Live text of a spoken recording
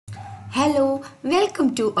Hello welcome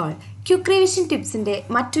to all quick revision ടിപ്സിൻ്റെ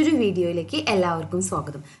മറ്റൊരു വീഡിയോയിലേക്ക് എല്ലാവർക്കും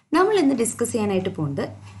സ്വാഗതം. നമ്മൾ ഇന്ന് ഡിസ്കസ് ചെയ്യാനായിട്ട് പോകുന്നത്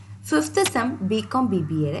fifth sem BCom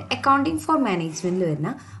BBAയുടെ accounting for മാനേജ്മെൻറ്റിൽ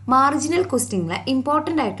വരുന്ന മാർജിനൽ കോസ്റ്റിംഗിലെ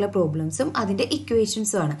ഇമ്പോർട്ടൻ്റ് ആയിട്ടുള്ള പ്രോബ്ലംസും അതിൻ്റെ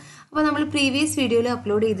ഇക്വേഷൻസും ആണ്. അപ്പോൾ നമ്മൾ പ്രീവിയസ് വീഡിയോയിൽ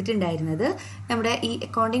അപ്ലോഡ് ചെയ്തിട്ടുണ്ടായിരുന്നത് നമ്മുടെ ഈ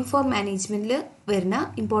അക്കൗണ്ടിങ് ഫോർ മാനേജ്മെൻറ്റിൽ വരുന്ന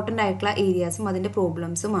ഇമ്പോർട്ടൻ്റ് ആയിട്ടുള്ള ഏരിയാസും അതിൻ്റെ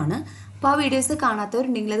പ്രോബ്ലംസുമാണ്. അപ്പോൾ ആ വീഡിയോസ്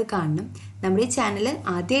കാണാത്തവരുണ്ടെങ്കിൽ അത് കാണണം. നമ്മുടെ ഈ ചാനൽ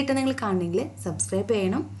ആദ്യമായിട്ട് നിങ്ങൾ കാണണമെങ്കിൽ സബ്സ്ക്രൈബ്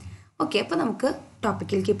ചെയ്യണം. ഓക്കെ, അപ്പോൾ നമുക്ക്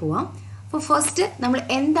ടോപ്പിക്കിലേക്ക് പോവാം. അപ്പോൾ ഫസ്റ്റ് നമ്മൾ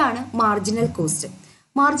എന്താണ് marginal cost?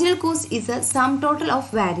 Marginal cost is A sum total of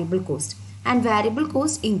variable cost and variable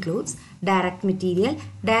cost includes direct material,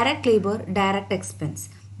 direct labour, direct expense,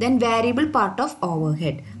 then variable part of over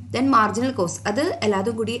head, then marginal cost. അത്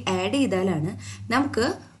എല്ലാതും കൂടി add ചെയ്താലാണ് നമുക്ക്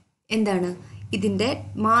എന്താണ് ഇതിൻ്റെ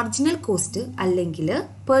marginal cost അല്ലെങ്കിൽ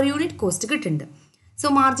per unit cost കിട്ടുന്നുണ്ട്. So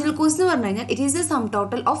marginal cost എന്ന് പറഞ്ഞു കഴിഞ്ഞാൽ it is A sum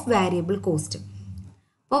total of variable cost.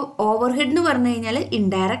 അപ്പോൾ ഓവർ ഹെഡ് എന്ന് പറഞ്ഞു കഴിഞ്ഞാൽ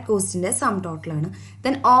ഇൻഡയറക്റ്റ് കോസ്റ്റിൻ്റെ സം ടോട്ടലാണ്.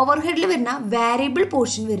 ദെൻ ഓവർ ഹെഡിൽ വരുന്ന വാരിയബിൾ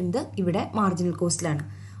പോർഷൻ വരുന്നത് ഇവിടെ മാർജിനൽ കോസ്റ്റിലാണ്.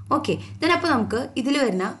 ഓക്കെ, ദെൻ അപ്പോൾ നമുക്ക് ഇതിൽ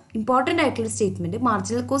വരുന്ന ഇമ്പോർട്ടൻ്റ് ആയിട്ടുള്ള സ്റ്റേറ്റ്മെൻറ്റ്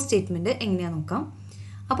മാർജിനൽ കോസ്റ്റ് സ്റ്റേറ്റ്മെൻറ്റ് എങ്ങനെയാണെന്ന് നോക്കാം.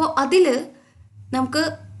 അപ്പോൾ അതിൽ നമുക്ക്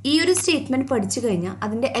ഈ ഒരു സ്റ്റേറ്റ്മെൻറ്റ് പഠിച്ചു കഴിഞ്ഞാൽ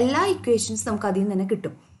അതിൻ്റെ എല്ലാ ഇക്വേഷൻസ് നമുക്ക് അതിൽ നിന്ന് തന്നെ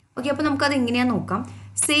കിട്ടും. ഓക്കെ, അപ്പോൾ നമുക്കത് എങ്ങനെയാണെന്ന് നോക്കാം.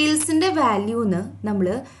 സെയിൽസിൻ്റെ വാല്യൂന്ന് നമ്മൾ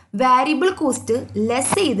വാരിയബിൾ കോസ്റ്റ്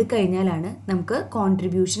ലെസ് ചെയ്ത് കഴിഞ്ഞാലാണ് നമുക്ക്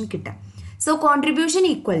കോൺട്രിബ്യൂഷൻ കിട്ടുക. So contribution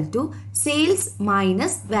equal to sales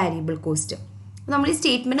minus variable cost. നമ്മൾ ഈ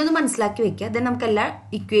സ്റ്റേറ്റ്മെന്റ് ഒന്ന് മനസ്സിലാക്കി വെക്കുക. ദെൻ നമുക്ക് എല്ലാ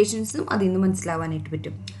ഇക്വേഷൻസും അതിൽ നിന്ന് മനസ്സിലാവാനായിട്ട്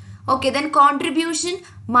പറ്റും. Okay, then contribution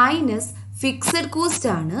minus fixed cost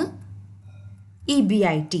ആണ്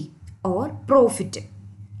EBIT or profit.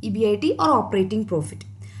 EBIT or operating profit.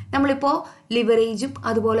 നമ്മളിപ്പോൾ ലിവറേജും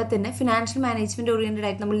അതുപോലെ തന്നെ ഫിനാൻഷ്യൽ മാനേജ്മെന്റ് ഓറിയന്റഡ്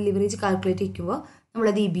ആയിട്ട് നമ്മൾ ലിവറേജ് കാൽക്കുലേറ്റ് ചെയ്യുമ്പോൾ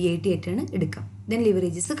നമ്മളത് EBIT ആയിട്ടാണ് എടുക്കാം. ദെൻ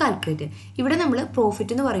ലിവറേജസ് കാൽക്കുലേറ്റ് ചെയ്യാം. ഇവിടെ നമ്മൾ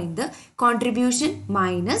പ്രോഫിറ്റ് എന്ന് പറയുന്നത് കോൺട്രിബ്യൂഷൻ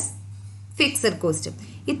മൈനസ് ഫിക്സഡ് കോസ്റ്റ്.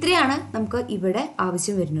 ഇത്രയാണ് നമുക്ക് ഇവിടെ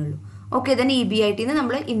ആവശ്യം വരുന്നുള്ളൂ. ഓക്കെ, ദെൻ EBITന്ന്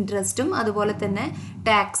നമ്മൾ ഇൻട്രസ്റ്റും അതുപോലെ തന്നെ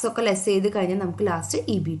ടാക്സ് ഒക്കെ ലെസ് ചെയ്ത് കഴിഞ്ഞാൽ നമുക്ക് ലാസ്റ്റ്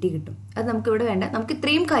EBT കിട്ടും. അത് നമുക്ക് ഇവിടെ വേണ്ട. നമുക്ക്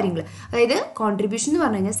ഇത്രയും കാര്യങ്ങൾ, അതായത് കോൺട്രിബ്യൂഷൻ എന്ന്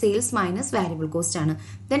പറഞ്ഞു കഴിഞ്ഞാൽ സെയിൽസ് മൈനസ് വാരിയബിൾ കോസ്റ്റ് ആണ്.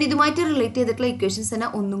 ദെൻ ഇതുമായിട്ട് റിലേറ്റ് ചെയ്തിട്ടുള്ള ഇക്വേഷൻസ് തന്നെ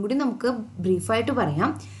ഒന്നും കൂടി നമുക്ക് ബ്രീഫായിട്ട്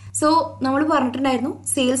പറയാം. സോ നമ്മൾ പറഞ്ഞിട്ടുണ്ടായിരുന്നു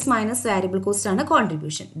സെയിൽസ് മൈനസ് വാരിയബിൾ കോസ്റ്റ് ആണ്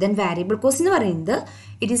കോൺട്രിബ്യൂഷൻ. ദെൻ വാരിയബിൾ കോസ്റ്റ് എന്ന് പറയുന്നത്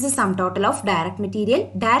it is A sum total of direct material,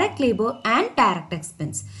 direct labour and direct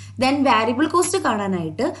expense. Then variable cost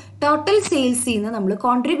കാണാനായിട്ട് ടോട്ടൽ സെയിൽസിൽ നിന്ന് നമ്മൾ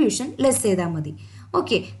കോൺട്രിബ്യൂഷൻ ലെസ് ചെയ്താൽ മതി.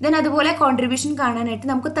 ഓക്കെ, ദെൻ അതുപോലെ കോൺട്രിബ്യൂഷൻ കാണാനായിട്ട്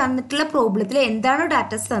നമുക്ക് തന്നിട്ടുള്ള പ്രോബ്ലത്തിൽ എന്താണോ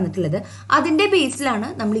ഡാറ്റാസ് തന്നിട്ടുള്ളത് അതിൻ്റെ ബേസിലാണ്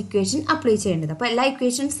നമ്മൾ ഇക്വേഷൻ അപ്ലൈ ചെയ്യേണ്ടത്. അപ്പോൾ എല്ലാ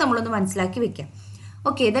ഇക്വേഷൻസ് നമ്മളൊന്ന് മനസ്സിലാക്കി വെക്കാം.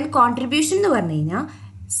 ഓക്കെ, ദെൻ കോൺട്രിബ്യൂഷൻ എന്ന് പറഞ്ഞു കഴിഞ്ഞാൽ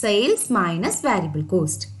sales minus variable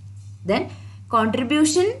cost. Then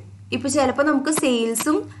contribution ഇപ്പോൾ ചിലപ്പോൾ നമുക്ക്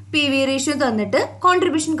സെയിൽസും PV റേഷ്യോ തന്നിട്ട്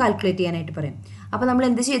കോൺട്രിബ്യൂഷൻ കാൽക്കുലേറ്റ് ചെയ്യാനായിട്ട് പറയും. അപ്പോൾ നമ്മൾ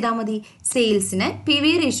എന്ത് ചെയ്താൽ മതി? സെയിൽസിനെ PV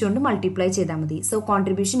റേഷ്യോ കൊണ്ട് മൾട്ടിപ്ലൈ ചെയ്താൽ മതി. So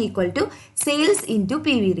contribution equal to sales into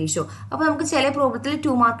PV ratio. അപ്പോൾ നമുക്ക് ചില പ്രോബ്ലത്തിൽ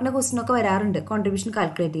 2 മാർക്കിൻ്റെ ക്വസ്റ്റ്യൻ ഒക്കെ വരാറുണ്ട് കോൺട്രിബ്യൂഷൻ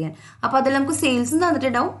കാൽക്കുലേറ്റ് ചെയ്യാൻ. അപ്പോൾ അതിൽ നമുക്ക് സെയിൽസും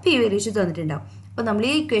തന്നിട്ടുണ്ടാവും, PV റേഷ്യോ തന്നിട്ടുണ്ടാവും. അപ്പോൾ നമ്മൾ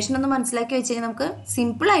ഈ ഇക്വേഷൻ ഒന്ന് മനസ്സിലാക്കി വെച്ച് കഴിഞ്ഞാൽ നമുക്ക്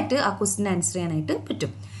സിമ്പിളായിട്ട് ആ ക്വസ്റ്റ്യൻ ആൻസർ ചെയ്യാനായിട്ട്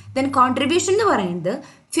പറ്റും. ദെൻ കോൺട്രിബ്യൂഷൻ എന്ന് പറയുന്നത്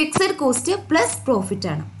ഫിക്സഡ് കോസ്റ്റ് പ്ലസ് പ്രോഫിറ്റ്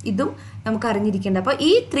ആണ്. ഇതും നമുക്ക് അറിഞ്ഞിരിക്കേണ്ട. അപ്പോൾ ഈ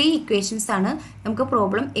 3 ഇക്വേഷൻസ് ആണ് നമുക്ക്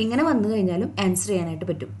പ്രോബ്ലം എങ്ങനെ വന്നു കഴിഞ്ഞാലും ആൻസർ ചെയ്യാനായിട്ട്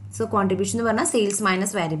പറ്റും. സോ കോൺട്രിബ്യൂഷൻ എന്ന് പറഞ്ഞാൽ സെയിൽസ്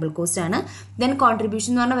മൈനസ് വാരിയബിൾ കോസ്റ്റ് ആണ്. ദെൻ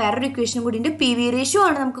കോൺട്രിബ്യൂഷൻ എന്ന് പറഞ്ഞാൽ വേറൊരു ഇക്വേഷനും കൂടി ഉണ്ട്. PV റേഷ്യോ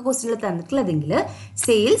ആണ് നമുക്ക് ക്വസ്റ്റ്യനിൽ തന്നിട്ടുള്ളതെങ്കിൽ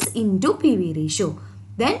sales into PV ratio.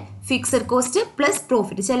 Then fixed cost plus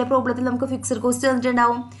profit. ചില പ്രോബ്ലത്തിൽ നമുക്ക് ഫിക്സഡ് കോസ്റ്റ്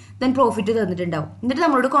തന്നിട്ടുണ്ടാവും, ദെൻ പ്രോഫിറ്റ് തന്നിട്ടുണ്ടാവും. എന്നിട്ട്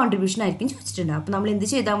നമ്മളോട് കോൺട്രിബ്യൂഷൻ ആയിരിക്കും ചോദിച്ചിട്ടുണ്ടാവും. അപ്പോൾ നമ്മൾ എന്ത്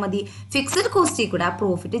ചെയ്താൽ മതി? ഫിക്സഡ് കോസ്റ്റിൽ കൂടെ ആ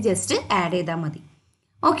പ്രോഫിറ്റ് ജസ്റ്റ് ആഡ് ചെയ്താൽ മതി.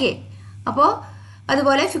 ഓക്കെ, അപ്പോൾ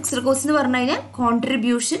അതുപോലെ ഫിക്സഡ് കോസ്റ്റ് എന്ന് പറഞ്ഞു കഴിഞ്ഞാൽ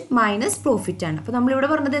കോൺട്രിബ്യൂഷൻ മൈനസ് പ്രോഫിറ്റ് ആണ്. അപ്പോൾ നമ്മളിവിടെ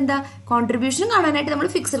പറഞ്ഞത് എന്താ? കോൺട്രിബ്യൂഷൻ കാണാനായിട്ട് നമ്മൾ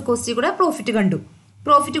ഫിക്സഡ് കോസ്റ്റിൽ കൂടെ പ്രോഫിറ്റ് കണ്ടു,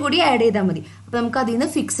 പ്രോഫിറ്റ് കൂടി ആഡ് ചെയ്താൽ മതി. അപ്പോൾ നമുക്ക് അതിൽ നിന്ന്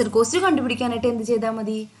ഫിക്സഡ് കോസ്റ്റ് കണ്ടുപിടിക്കാനായിട്ട് എന്ത് ചെയ്താൽ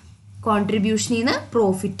മതി? കോൺട്രിബ്യൂഷനിൽ നിന്ന്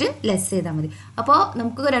പ്രോഫിറ്റ് ലെസ് ചെയ്താൽ മതി. അപ്പോൾ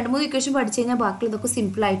നമുക്ക് 2-3 ഇക്വേഷൻ പഠിച്ചു കഴിഞ്ഞാൽ ബാക്കി ഇതൊക്കെ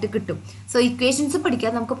സിമ്പിൾ ആയിട്ട് കിട്ടും. സോ ഇക്വേഷൻസ്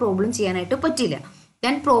പഠിക്കാതെ നമുക്ക് പ്രോബ്ലം ചെയ്യാനായിട്ട് പറ്റില്ല.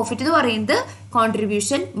 ദെൻ പ്രോഫിറ്റ് എന്ന് പറയുന്നത്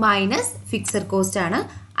കോൺട്രിബ്യൂഷൻ മൈനസ് ഫിക്സഡ് കോസ്റ്റ് ആണ്.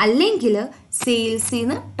 അല്ലെങ്കിൽ സെയിൽസിൽ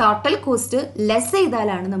നിന്ന് ടോട്ടൽ കോസ്റ്റ് ലെസ്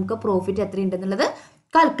ചെയ്താലാണ് നമുക്ക് പ്രോഫിറ്റ് എത്രയുണ്ടെന്നുള്ളത്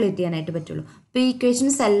കാൽക്കുലേറ്റ് ചെയ്യാനായിട്ട് പറ്റുള്ളൂ. അപ്പോൾ ഈ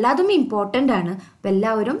ഇക്വേഷൻസ് എല്ലാതും ഇമ്പോർട്ടൻ്റ് ആണ്. അപ്പോൾ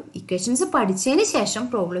എല്ലാവരും ഇക്വേഷൻസ് പഠിച്ചതിന് ശേഷം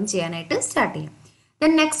പ്രോബ്ലം ചെയ്യാനായിട്ട് സ്റ്റാർട്ട് ചെയ്യാം.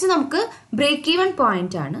 ദെൻ നെക്സ്റ്റ് നമുക്ക് ബ്രേക്ക് ഈവൻ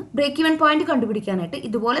പോയിന്റ് ആണ്. ബ്രേക്ക് ഈവൻ പോയിന്റ് കണ്ടുപിടിക്കാനായിട്ട്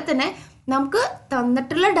ഇതുപോലെ തന്നെ നമുക്ക്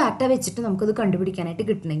തന്നിട്ടുള്ള ഡാറ്റ വെച്ചിട്ട് നമുക്കത് കണ്ടുപിടിക്കാനായിട്ട്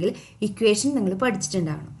കിട്ടണമെങ്കിൽ ഇക്വേഷൻ നിങ്ങൾ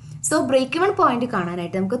പഠിച്ചിട്ടുണ്ടാവണം. സോ ബ്രേക്ക് ഈവൻ പോയിന്റ്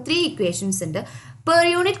കാണാനായിട്ട് നമുക്ക് 3 ഇക്വേഷൻസ് ഉണ്ട്. പെർ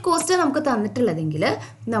യൂണിറ്റ് കോസ്റ്റ് നമുക്ക് തന്നിട്ടുള്ളതെങ്കിൽ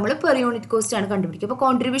നമ്മൾ പെർ യൂണിറ്റ് കോസ്റ്റ് ആണ് കണ്ടുപിടിക്കുക. അപ്പോൾ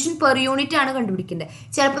കോൺട്രിബ്യൂഷൻ പെർ യൂണിറ്റ് ആണ് കണ്ടുപിടിക്കേണ്ടത്.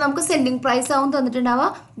 ചിലപ്പോൾ നമുക്ക് സെല്ലിംഗ് പ്രൈസ് ആവും തന്നിട്ടുണ്ടാവുക,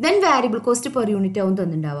 then variable cost per unit ആവും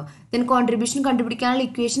തന്നിട്ടുണ്ടാവുക. ദെൻ കോൺട്രിബ്യൂഷൻ കണ്ടുപിടിക്കാനുള്ള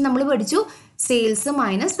ഇക്വേഷൻ നമ്മൾ പഠിച്ചു സെയിൽസ്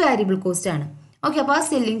മൈനസ് വാരിയബിൾ കോസ്റ്റ് ആണ്. ഓക്കെ, അപ്പോൾ ആ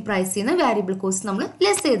സെല്ലിംഗ് പ്രൈസിൽ നിന്ന് വാരിയബിൾ കോസ്റ്റ് നമ്മൾ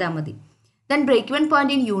ലെസ് ചെയ്താൽ മതി. Then break even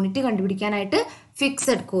point in unit കണ്ടുപിടിക്കാനായിട്ട്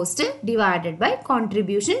fixed cost divided by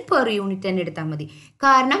contribution per unit തന്നെ എടുത്താൽ മതി.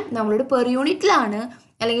 കാരണം നമ്മളോട് പെർ യൂണിറ്റിലാണ്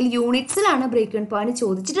അല്ലെങ്കിൽ യൂണിറ്റ്സിലാണ് ബ്രേക്ക് ഇവൻ പോയിന്റ്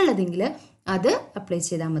ചോദിച്ചിട്ടുള്ളതെങ്കിൽ അത് അപ്ലൈ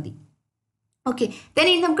ചെയ്താൽ മതി. ഓക്കെ, ദെൻ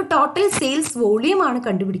ഇനി നമുക്ക് ടോട്ടൽ സെയിൽസ് വോളിയം ആണ്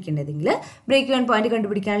കണ്ടുപിടിക്കേണ്ടതെങ്കിൽ ബ്രേക്ക് ഇവൻ പോയിന്റ്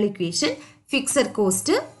കണ്ടുപിടിക്കാനുള്ള equation fixed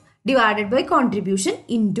cost divided by contribution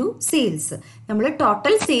into sales. നമ്മൾ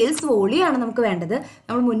ടോട്ടൽ സെയിൽസ് വോളിയം ആണ് നമുക്ക് വേണ്ടത്.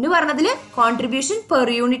 നമ്മൾ മുന്നേ പറഞ്ഞതിൽ കോൺട്രിബ്യൂഷൻ പെർ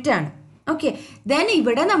യൂണിറ്റ് ആണ്. ഓക്കെ, ദെൻ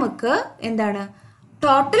ഇവിടെ നമുക്ക് എന്താണ്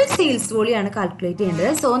ടോട്ടൽ സെയിൽസ് വോളിയം ആണ് കാൽക്കുലേറ്റ്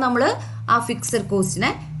ചെയ്യേണ്ടത്. സോ നമ്മൾ ആ ഫിക്സഡ്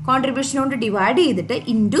കോസ്റ്റിനെ കോൺട്രിബ്യൂഷൻ കൊണ്ട് ഡിവൈഡ് ചെയ്തിട്ട്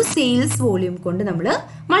ഇൻറ്റു സെയിൽസ് വോളിയം കൊണ്ട് നമ്മൾ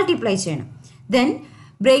മൾട്ടിപ്ലൈ ചെയ്യണം. Then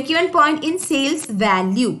break even point in sales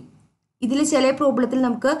value. ഇതിൽ ചില പ്രോബ്ലത്തിൽ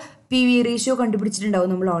നമുക്ക് PV റേഷ്യോ കണ്ടുപിടിച്ചിട്ടുണ്ടാവും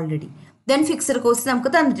നമ്മൾ ഓൾറെഡി. ദെൻ ഫിക്സഡ് കോസ്റ്റ് നമുക്ക്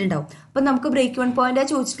തന്നിട്ടുണ്ടാവും. അപ്പം നമുക്ക് ബ്രേക്ക് ഇവൻ പോയിന്റ്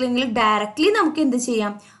ചോദിച്ചിട്ടില്ലെങ്കിൽ ഡയറക്റ്റ്ലി നമുക്ക് എന്ത്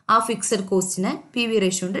ചെയ്യാം, ആ ഫിക്സഡ് കോസ്റ്റിനെ PV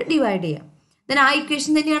റേഷ്യോ കൊണ്ട് ഡിവൈഡ് ചെയ്യാം. ദെൻ ആ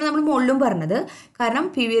ഇക്വേഷൻ തന്നെയാണ് നമ്മൾ മുകളിലും പറഞ്ഞത്. കാരണം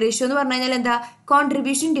PV റേഷ്യോ എന്ന് പറഞ്ഞു കഴിഞ്ഞാൽ എന്താ,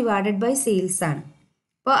 കോൺട്രിബ്യൂഷൻ ഡിവൈഡഡ് ബൈ സെയിൽസ് ആണ്.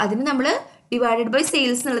 അപ്പോൾ അതിന് നമ്മൾ ഡിവൈഡഡ് ബൈ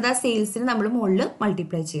സെയിൽസ് എന്നുള്ളത് ആ സെയിൽസിന് നമ്മൾ മുകളിൽ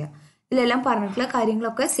മൾട്ടിപ്ലൈ ചെയ്യുക. ഇതിലെല്ലാം പറഞ്ഞിട്ടുള്ള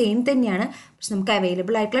കാര്യങ്ങളൊക്കെ സെയിം തന്നെയാണ്. പക്ഷെ നമുക്ക്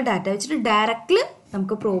അവൈലബിൾ ആയിട്ടുള്ള ഡാറ്റ വെച്ചിട്ട് ഡയറക്റ്റ്ലി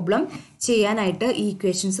നമുക്ക് പ്രോബ്ലം ചെയ്യാനായിട്ട് ഈ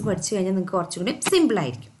ഇക്വേഷൻസ് പഠിച്ചു കഴിഞ്ഞാൽ നിങ്ങൾക്ക് കുറച്ചുകൂടി സിമ്പിൾ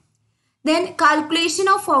ആയിരിക്കും. Then calculation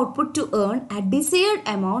of output to earn uh desired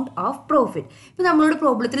amount of profit. ഇപ്പം നമ്മളോട്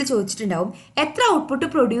പ്രോബ്ലത്തിൽ ചോദിച്ചിട്ടുണ്ടാവും എത്ര ഔട്ട്പുട്ട്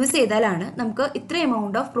പ്രൊഡ്യൂസ് ചെയ്താലാണ് നമുക്ക് ഇത്ര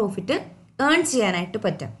എമൗണ്ട് ഓഫ് പ്രോഫിറ്റ് ഏൺ ചെയ്യാനായിട്ട്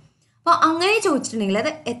പറ്റുക. അപ്പോൾ അങ്ങനെ ചോദിച്ചിട്ടുണ്ടെങ്കിൽ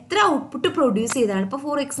അത് എത്ര ഔട്ട്പുട്ട് പ്രൊഡ്യൂസ് ചെയ്താണ്. ഇപ്പോൾ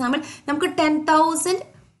ഫോർ എക്സാമ്പിൾ നമുക്ക് 10,000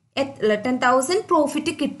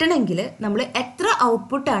 പ്രോഫിറ്റ് കിട്ടണമെങ്കിൽ നമ്മൾ എത്ര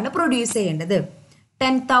ഔട്ട്പുട്ടാണ് പ്രൊഡ്യൂസ് ചെയ്യേണ്ടത്,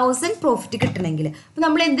 10,000 പ്രോഫിറ്റ് കിട്ടണമെങ്കിൽ. അപ്പോൾ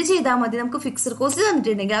നമ്മൾ എന്ത് ചെയ്താൽ മതി, നമുക്ക് ഫിക്സഡ് കോസ്റ്റ്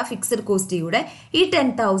തന്നിട്ടുണ്ടെങ്കിൽ ആ ഫിക്സഡ് കോസ്റ്റിലൂടെ ഈ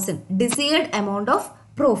 10,000 ഡിസൈർഡ് എമൗണ്ട് ഓഫ്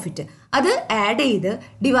പ്രോഫിറ്റ് അത് ആഡ് ചെയ്ത്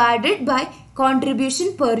divided by contribution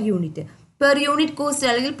per unit. Per unit cost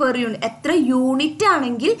അല്ലെങ്കിൽ പെർ യൂണിറ്റ് എത്ര യൂണിറ്റ്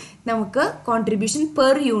ആണെങ്കിൽ നമുക്ക് കോൺട്രിബ്യൂഷൻ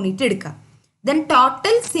പെർ യൂണിറ്റ് എടുക്കാം. ദെൻ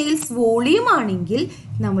ടോട്ടൽ സെയിൽസ് വോളിയം ആണെങ്കിൽ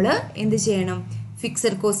നമ്മൾ എന്ത് ചെയ്യണം,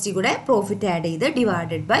 ഫിക്സഡ് കോസ്റ്റിൽ കൂടെ പ്രോഫിറ്റ് ആഡ് ചെയ്ത്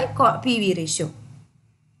divided by PV ratio.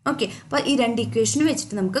 Okay, അപ്പോൾ ഈ രണ്ട് ഇക്വേഷൻ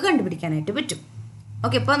വെച്ചിട്ട് നമുക്ക് കണ്ടുപിടിക്കാനായിട്ട് പറ്റും.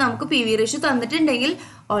 ഓക്കെ, അപ്പോൾ നമുക്ക് PV റേഷ്യോ തന്നിട്ടുണ്ടെങ്കിൽ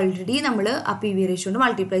ഓൾറെഡി നമ്മൾ ആ PV റേഷ്യോ കൊണ്ട്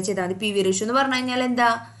മൾട്ടിപ്ലൈ ചെയ്താൽ മതി. PV റേഷ്യോ എന്ന് പറഞ്ഞു കഴിഞ്ഞാൽ എന്താ,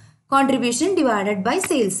 കോൺട്രിബ്യൂഷൻ ഡിവൈഡഡ് ബൈ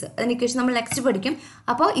സെയിൽസ്. അതിന് ഇക്വേഷൻ നമ്മൾ നെക്സ്റ്റ് പഠിക്കും.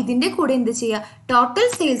 അപ്പോൾ ഇതിൻ്റെ കൂടെ എന്ത് ചെയ്യുക, ടോട്ടൽ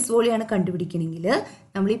സെയിൽസ് വോളിയാണ് കണ്ടുപിടിക്കണമെങ്കിൽ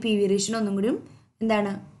നമ്മൾ ഈ PV റേഷ്യോ ഒന്നും കൂടി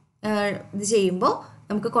എന്താണ് ഇത് ചെയ്യുമ്പോൾ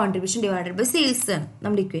നമുക്ക് കോൺട്രിബ്യൂഷൻ ഡിവൈഡഡ് ബൈ സെയിൽസ് ആണ്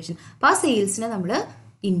നമ്മുടെ ഇക്വേഷൻ. അപ്പോൾ ആ സെയിൽസിനെ നമ്മൾ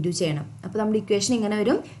ഇൻറ്റു ചെയ്യണം. അപ്പോൾ നമ്മുടെ ഇക്വേഷൻ ഇങ്ങനെ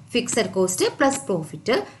വരും, fixed cost plus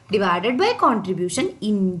profit divided by contribution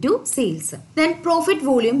into sales. Then profit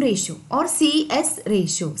volume ratio or CS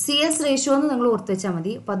ratio. CS ratio എന്ന് നിങ്ങൾ ഓർത്ത് വെച്ചാൽ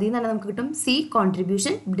മതി. അപ്പോൾ അതിൽ നിന്ന് തന്നെ നമുക്ക് കിട്ടും C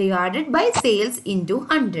contribution divided by sales into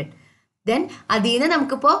 100. Then അതിൽ നിന്ന്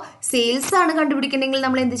നമുക്കിപ്പോൾ സെയിൽസ് ആണ് കണ്ടുപിടിക്കണമെങ്കിൽ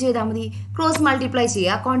നമ്മൾ എന്ത് ചെയ്താൽ മതി, ക്രോസ് മൾട്ടിപ്ലൈ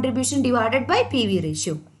ചെയ്യുക, contribution divided by PV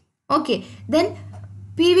ratio. Okay, then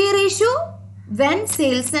PV ratio when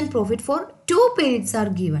sales and profit for 2 periods are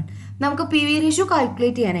given. നമുക്ക് PV റേഷ്യോ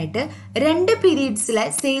കാൽക്കുലേറ്റ് ചെയ്യാനായിട്ട് 2 പീരീഡ്സിലെ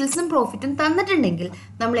സെയിൽസും പ്രോഫിറ്റും തന്നിട്ടുണ്ടെങ്കിൽ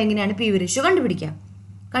നമ്മൾ എങ്ങനെയാണ് PV റേഷ്യോ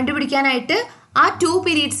കണ്ടുപിടിക്കാനായിട്ട് ആ 2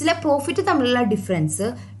 പീരീഡ്സിലെ പ്രോഫിറ്റ് തമ്മിലുള്ള ഡിഫറൻസ്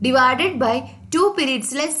ഡിവൈഡഡ് ബൈ 2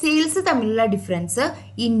 പീരീഡ്സിലെ സെയിൽസ് തമ്മിലുള്ള ഡിഫറൻസ്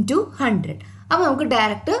ഇൻറ്റു 100. അപ്പോൾ നമുക്ക്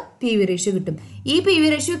ഡയറക്റ്റ് PV റേഷ്യോ കിട്ടും. ഈ PV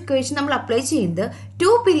റേഷ്യോ ഇക്വേഷൻ നമ്മൾ അപ്ലൈ ചെയ്യുന്നത്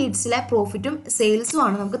 2 പീരീഡ്സിലെ പ്രോഫിറ്റും സെയിൽസും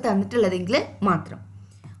ആണ് നമുക്ക് തന്നിട്ടുള്ളതെങ്കിൽ മാത്രം.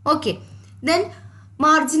 Okay, then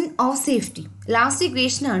margin of safety. Last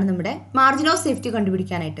equation ആണ് നമ്മുടെ മാർജിൻ ഓഫ് സേഫ്റ്റി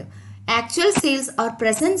കണ്ടുപിടിക്കാനായിട്ട്. Actual sales or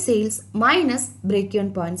present sales minus break even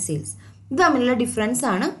point sales. ഇത് തമ്മിലുള്ള ഡിഫറൻസ്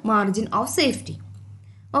ആണ് margin of safety.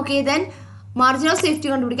 Okay, then margin of safety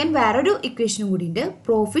കണ്ടുപിടിക്കാൻ വേറൊരു ഇക്വേഷനും കൂടി ഉണ്ട്,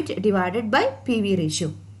 profit divided by PV ratio.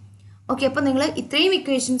 Okay, അപ്പോൾ നിങ്ങൾ ഇത്രയും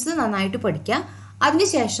ഇക്വേഷൻസ് നന്നായിട്ട് പഠിക്കുക.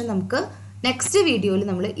 അതിനുശേഷം നമുക്ക് നെക്സ്റ്റ് വീഡിയോയിൽ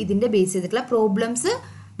നമ്മൾ ഇതിൻ്റെ ബേസ് ചെയ്തിട്ടുള്ള പ്രോബ്ലംസ്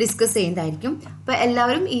ഡിസ്കസ് ചെയ്യുന്നതായിരിക്കും. അപ്പോൾ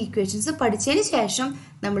എല്ലാവരും ഈ ഇക്വേഷൻസ് പഠിച്ചതിന് ശേഷം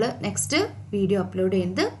നമ്മൾ നെക്സ്റ്റ് വീഡിയോ അപ്ലോഡ്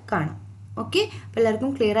ചെയ്യുന്നത് കാണാം. ഓക്കെ, അപ്പോൾ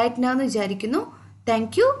എല്ലാവർക്കും ക്ലിയർ ആയിട്ടുണ്ടാവുമെന്ന് വിചാരിക്കുന്നു.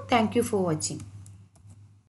 Thank you for watching.